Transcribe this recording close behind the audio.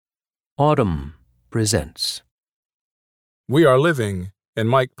Autumn presents. We are living in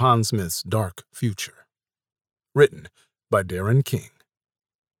Mike Pondsmith's dark future. Written by Darryn King.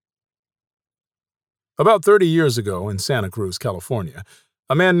 About 30 years ago in Santa Cruz, California,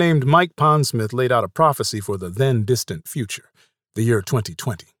 a man named Mike Pondsmith laid out a prophecy for the then-distant future, the year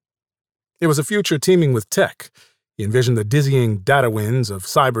 2020. It was a future teeming with tech. He envisioned the dizzying data winds of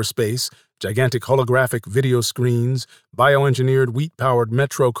cyberspace, gigantic holographic video screens, bioengineered wheat-powered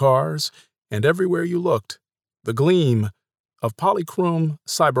metro cars, and everywhere you looked, the gleam of polychrome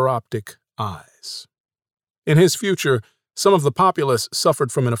cyber-optic eyes. In his future, some of the populace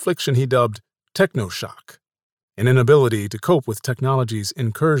suffered from an affliction he dubbed technoshock, an inability to cope with technology's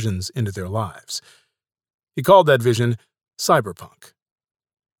incursions into their lives. He called that vision cyberpunk.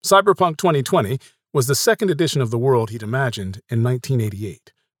 Cyberpunk 2020 was the second edition of the world he'd imagined in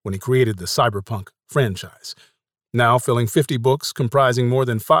 1988, when he created the Cyberpunk franchise. Now filling 50 books comprising more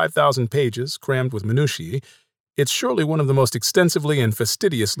than 5,000 pages crammed with minutiae, it's surely one of the most extensively and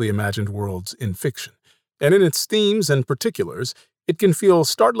fastidiously imagined worlds in fiction. And in its themes and particulars, it can feel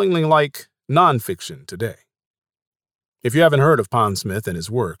startlingly like nonfiction today. If you haven't heard of Pondsmith and his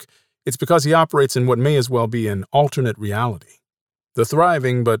work, it's because he operates in what may as well be an alternate reality, the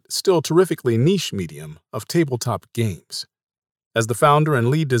thriving but still terrifically niche medium of tabletop games. As the founder and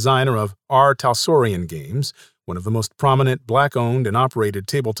lead designer of Talsorian Games, one of the most prominent Black-owned and operated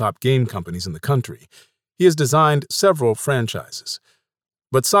tabletop game companies in the country, he has designed several franchises.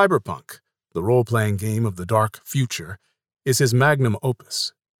 But Cyberpunk, the role-playing game of the dark future, is his magnum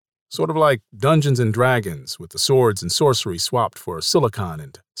opus. Sort of like Dungeons & Dragons, with the swords and sorcery swapped for silicon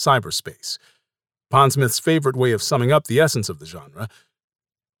and cyberspace. Pondsmith's favorite way of summing up the essence of the genre,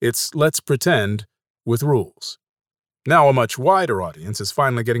 it's let's pretend with rules. Now a much wider audience is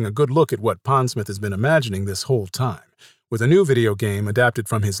finally getting a good look at what Pondsmith has been imagining this whole time, with a new video game adapted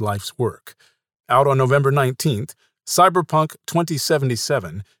from his life's work. Out on November 19th, Cyberpunk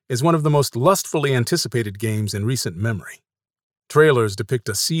 2077 is one of the most lustfully anticipated games in recent memory. Trailers depict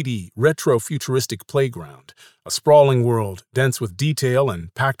a seedy, retro-futuristic playground, a sprawling world dense with detail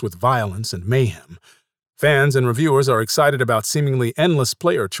and packed with violence and mayhem. Fans and reviewers are excited about seemingly endless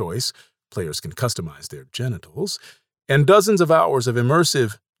player choice, players can customize their genitals, and dozens of hours of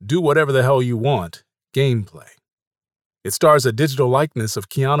immersive, do-whatever-the-hell-you-want gameplay. It stars a digital likeness of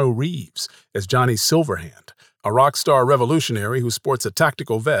Keanu Reeves as Johnny Silverhand, a rock star revolutionary who sports a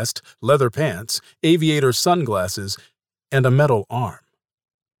tactical vest, leather pants, aviator sunglasses, and a metal arm.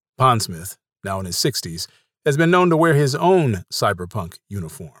 Pondsmith, now in his 60s, has been known to wear his own cyberpunk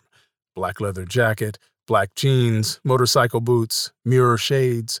uniform. Black leather jacket, black jeans, motorcycle boots, mirror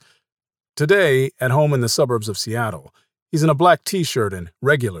shades. Today, at home in the suburbs of Seattle, he's in a black t-shirt and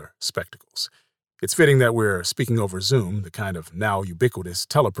regular spectacles. It's fitting that we're speaking over Zoom, the kind of now ubiquitous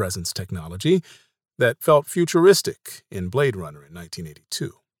telepresence technology that felt futuristic in Blade Runner in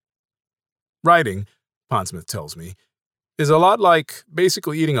 1982. Writing, Pondsmith tells me, is a lot like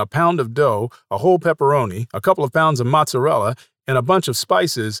basically eating a pound of dough, a whole pepperoni, a couple of pounds of mozzarella, and a bunch of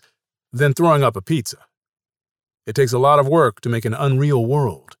spices, then throwing up a pizza. It takes a lot of work to make an unreal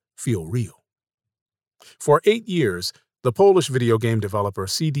world feel real. For 8 years, the Polish video game developer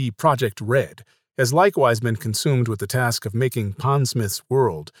CD Projekt Red has likewise been consumed with the task of making Pondsmith's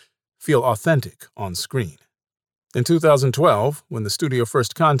world feel authentic on screen. In 2012, when the studio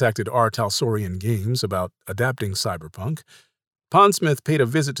first contacted Talsorian Games about adapting Cyberpunk, Pondsmith paid a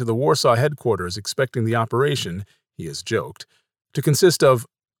visit to the Warsaw headquarters expecting the operation, he has joked, to consist of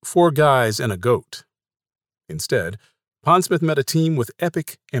 4 guys and a goat. Instead, Pondsmith met a team with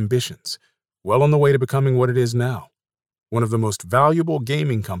epic ambitions, well on the way to becoming what it is now, one of the most valuable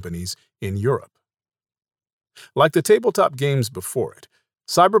gaming companies in Europe. Like the tabletop games before it,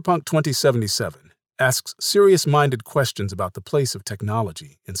 Cyberpunk 2077 asks serious-minded questions about the place of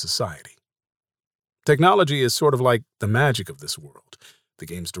technology in society. Technology is sort of like the magic of this world, the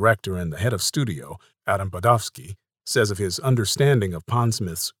game's director and the head of studio, Adam Badowski, says of his understanding of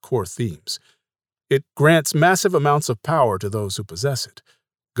Pondsmith's core themes. It grants massive amounts of power to those who possess it.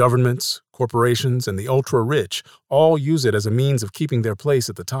 Governments, corporations, and the ultra-rich all use it as a means of keeping their place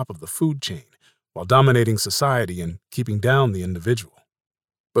at the top of the food chain, while dominating society and keeping down the individual.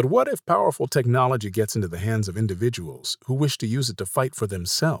 But what if powerful technology gets into the hands of individuals who wish to use it to fight for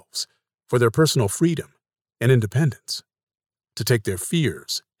themselves, for their personal freedom and independence, to take their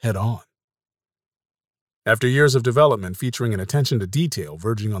fears head on? After years of development featuring an attention to detail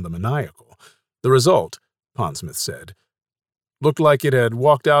verging on the maniacal, the result, Pondsmith said, looked like it had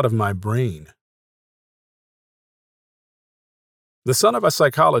walked out of my brain. The son of a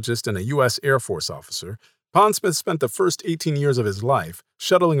psychologist and a U.S. Air Force officer, Pondsmith spent the first 18 years of his life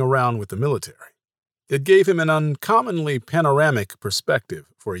shuttling around with the military. It gave him an uncommonly panoramic perspective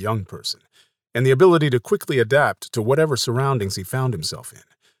for a young person, and the ability to quickly adapt to whatever surroundings he found himself in.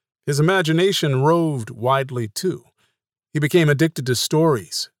 His imagination roved widely, too. He became addicted to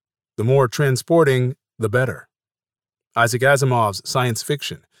stories. The more transporting, the better. Isaac Asimov's science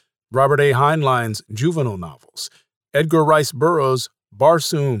fiction, Robert A. Heinlein's juvenile novels, Edgar Rice Burroughs'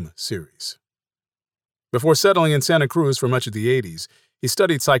 Barsoom series. Before settling in Santa Cruz for much of the 80s, he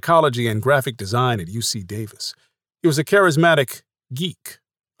studied psychology and graphic design at UC Davis. He was a charismatic geek,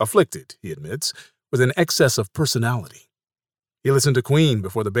 afflicted, he admits, with an excess of personality. He listened to Queen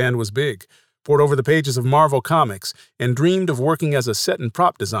before the band was big, pored over the pages of Marvel Comics, and dreamed of working as a set and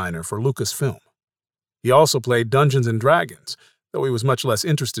prop designer for Lucasfilm. He also played Dungeons & Dragons, though he was much less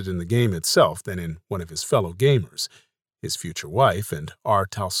interested in the game itself than in one of his fellow gamers, his future wife and R.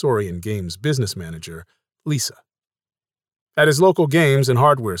 Talsorian Games business manager, Lisa. At his local games and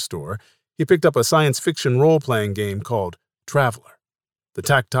hardware store, he picked up a science fiction role-playing game called Traveler. The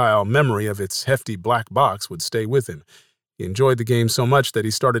tactile memory of its hefty black box would stay with him. He enjoyed the game so much that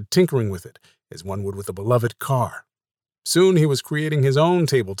he started tinkering with it, as one would with a beloved car. Soon he was creating his own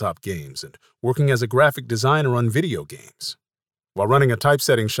tabletop games and working as a graphic designer on video games. While running a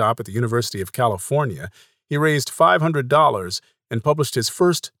typesetting shop at the University of California, he raised $500 and published his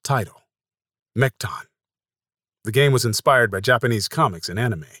first title, Mekton. The game was inspired by Japanese comics and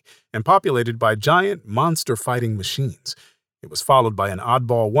anime, and populated by giant monster-fighting machines. It was followed by an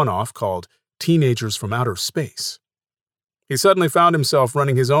oddball one-off called Teenagers from Outer Space. He suddenly found himself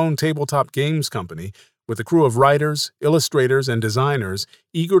running his own tabletop games company with a crew of writers, illustrators, and designers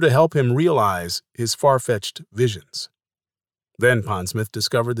eager to help him realize his far-fetched visions. Then Pondsmith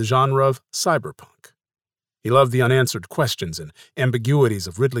discovered the genre of cyberpunk. He loved the unanswered questions and ambiguities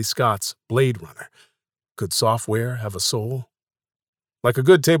of Ridley Scott's Blade Runner. Could software have a soul? Like a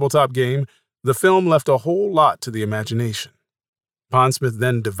good tabletop game, the film left a whole lot to the imagination. Pondsmith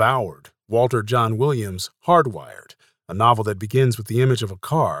then devoured Walter John Williams' Hardwired, a novel that begins with the image of a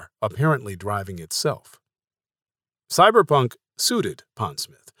car apparently driving itself. Cyberpunk suited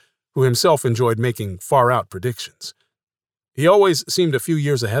Pondsmith, who himself enjoyed making far-out predictions. He always seemed a few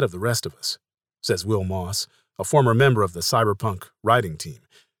years ahead of the rest of us, says Will Moss, a former member of the Cyberpunk writing team.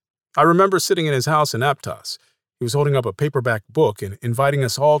 I remember sitting in his house in Aptos. He was holding up a paperback book and inviting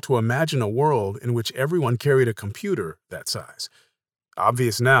us all to imagine a world in which everyone carried a computer that size.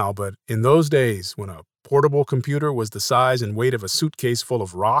 Obvious now, but in those days, when a portable computer was the size and weight of a suitcase full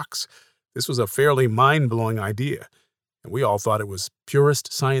of rocks, this was a fairly mind-blowing idea, and we all thought it was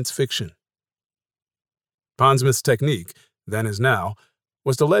purest science fiction. Pondsmith's technique, then as now,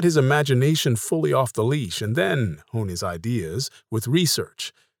 was to let his imagination fully off the leash and then hone his ideas with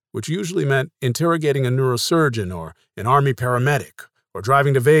research, which usually meant interrogating a neurosurgeon or an army paramedic, or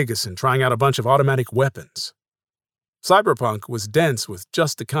driving to Vegas and trying out a bunch of automatic weapons. Cyberpunk was dense with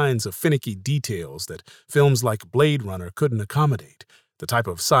just the kinds of finicky details that films like Blade Runner couldn't accommodate, the type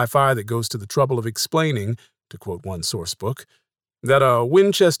of sci-fi that goes to the trouble of explaining, to quote one sourcebook, that a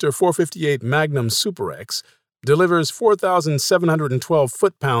Winchester 458 Magnum Super X delivers 4,712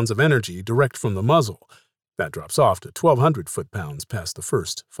 foot-pounds of energy direct from the muzzle. That drops off to 1,200 foot-pounds past the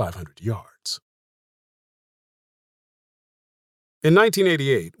first 500 yards. In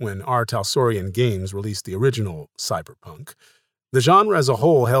 1988, when R. Talsorian Games released the original Cyberpunk, the genre as a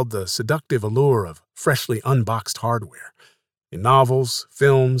whole held the seductive allure of freshly unboxed hardware. In novels,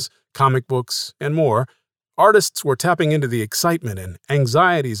 films, comic books, and more, artists were tapping into the excitement and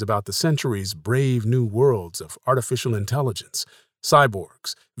anxieties about the century's brave new worlds of artificial intelligence,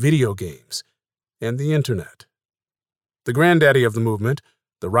 cyborgs, video games, and the Internet. The granddaddy of the movement,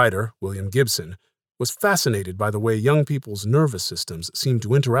 the writer, William Gibson, was fascinated by the way young people's nervous systems seemed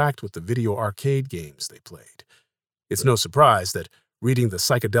to interact with the video arcade games they played. It's no surprise that reading the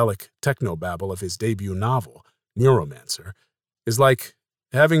psychedelic technobabble of his debut novel, Neuromancer, is like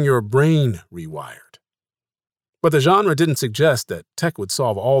having your brain rewired. But the genre didn't suggest that tech would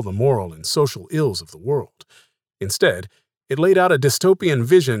solve all the moral and social ills of the world. Instead, it laid out a dystopian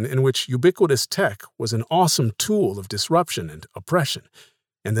vision in which ubiquitous tech was an awesome tool of disruption and oppression,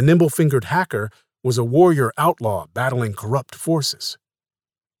 and the nimble-fingered hacker was a warrior outlaw battling corrupt forces.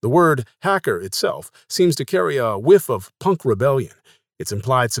 The word hacker itself seems to carry a whiff of punk rebellion, its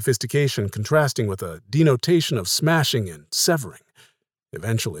implied sophistication contrasting with a denotation of smashing and severing.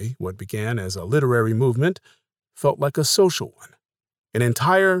 Eventually, what began as a literary movement felt like a social one, an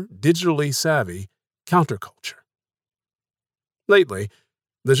entire digitally savvy counterculture. Lately,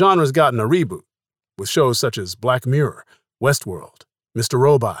 the genre's gotten a reboot, with shows such as Black Mirror, Westworld, Mr.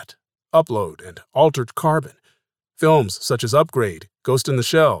 Robot, Upload, and Altered Carbon. Films such as Upgrade, Ghost in the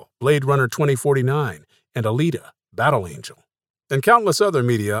Shell, Blade Runner 2049, and Alita, Battle Angel. And countless other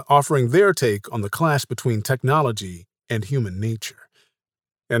media offering their take on the clash between technology and human nature.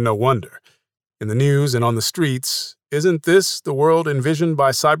 And no wonder. In the news and on the streets, isn't this the world envisioned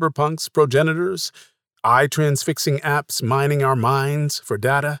by cyberpunk's progenitors? Eye-transfixing apps mining our minds for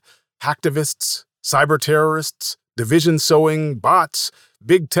data, hacktivists, cyber-terrorists, division-sowing bots,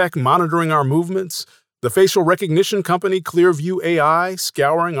 big tech monitoring our movements, the facial recognition company Clearview AI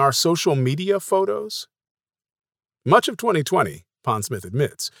scouring our social media photos? Much of 2020, Pondsmith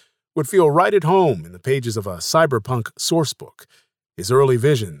admits, would feel right at home in the pages of a cyberpunk sourcebook. His early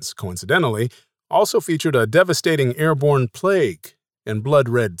visions, coincidentally, also featured a devastating airborne plague and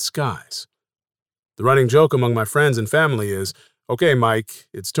blood-red skies. The running joke among my friends and family is, "Okay, Mike,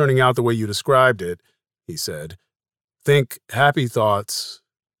 it's turning out the way you described it," he said. "Think happy thoughts."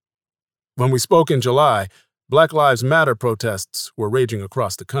 When we spoke in July, Black Lives Matter protests were raging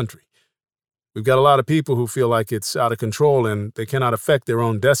across the country. "We've got a lot of people who feel like it's out of control and they cannot affect their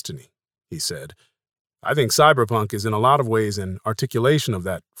own destiny," he said. "I think cyberpunk is in a lot of ways an articulation of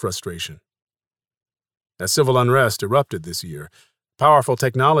that frustration." As civil unrest erupted this year, powerful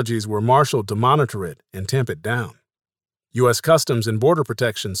technologies were marshaled to monitor it and tamp it down. U.S. Customs and Border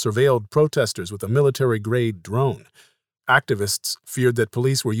Protection surveilled protesters with a military-grade drone. Activists feared that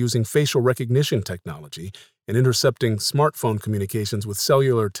police were using facial recognition technology and intercepting smartphone communications with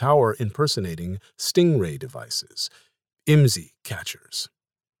cellular tower impersonating stingray devices, IMSI catchers.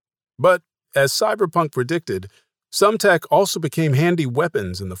 But, as Cyberpunk predicted, some tech also became handy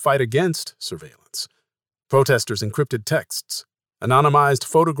weapons in the fight against surveillance. Protesters encrypted texts, anonymized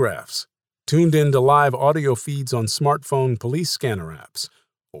photographs, tuned into live audio feeds on smartphone police scanner apps,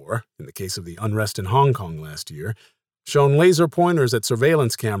 or, in the case of the unrest in Hong Kong last year, shone laser pointers at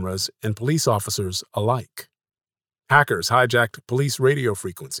surveillance cameras and police officers alike. Hackers hijacked police radio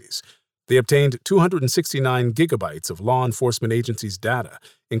frequencies. They obtained 269 gigabytes of law enforcement agencies' data,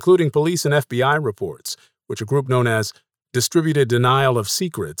 including police and FBI reports, which a group known as Distributed Denial of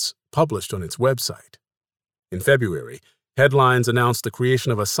Secrets published on its website. In February, headlines announced the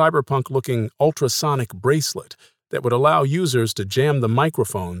creation of a cyberpunk-looking ultrasonic bracelet that would allow users to jam the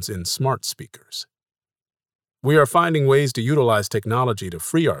microphones in smart speakers. "We are finding ways to utilize technology to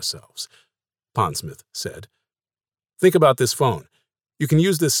free ourselves," Pondsmith said. "Think about this phone. You can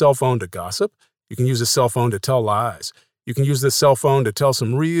use this cell phone to gossip. You can use this cell phone to tell lies. You can use this cell phone to tell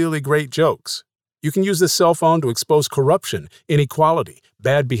some really great jokes. You can use this cell phone to expose corruption, inequality,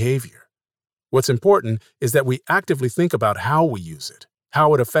 bad behavior. What's important is that we actively think about how we use it,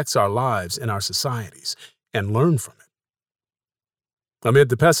 how it affects our lives and our societies, and learn from it." Amid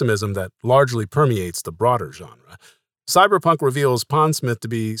the pessimism that largely permeates the broader genre, Cyberpunk reveals Pondsmith to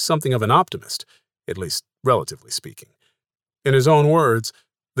be something of an optimist, at least relatively speaking. In his own words,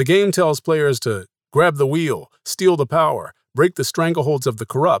 the game tells players to grab the wheel, steal the power, break the strangleholds of the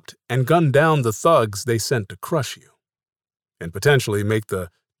corrupt, and gun down the thugs they sent to crush you, and potentially make the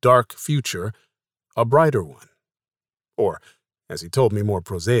dark future a brighter one. Or, as he told me more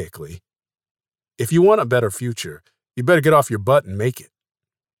prosaically, "If you want a better future, you better get off your butt and make it."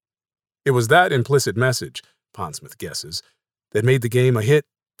 It was that implicit message, Pondsmith guesses, that made the game a hit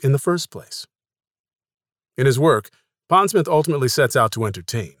in the first place. In his work, Pondsmith ultimately sets out to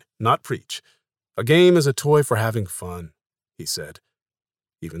entertain, not preach. "A game is a toy for having fun," he said.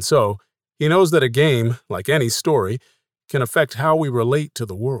 Even so, he knows that a game, like any story, can affect how we relate to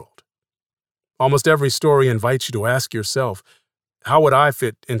the world. Almost every story invites you to ask yourself, how would I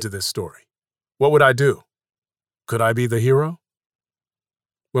fit into this story? What would I do? Could I be the hero?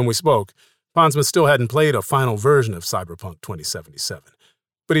 When we spoke, Pondsmith still hadn't played a final version of Cyberpunk 2077,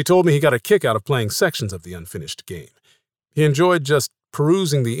 but he told me he got a kick out of playing sections of the unfinished game. He enjoyed just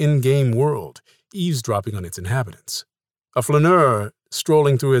perusing the in-game world, eavesdropping on its inhabitants. A flaneur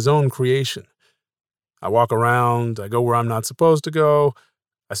strolling through his own creation. "I walk around, I go where I'm not supposed to go,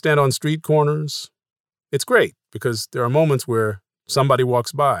 I stand on street corners." It's great because there are moments where somebody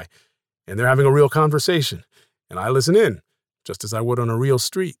walks by and they're having a real conversation, and I listen in, just as I would on a real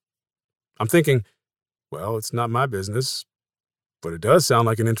street. I'm thinking, well, it's not my business, but it does sound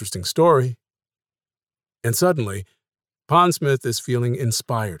like an interesting story. And suddenly, Pondsmith is feeling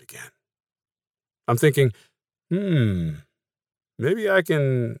inspired again. I'm thinking, maybe I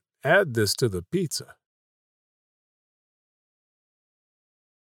can add this to the pizza.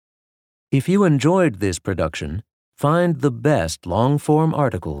 If you enjoyed this production, find the best long-form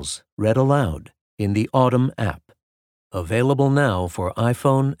articles read aloud in the Autumn app, available now for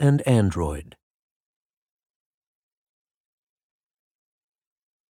iPhone and Android.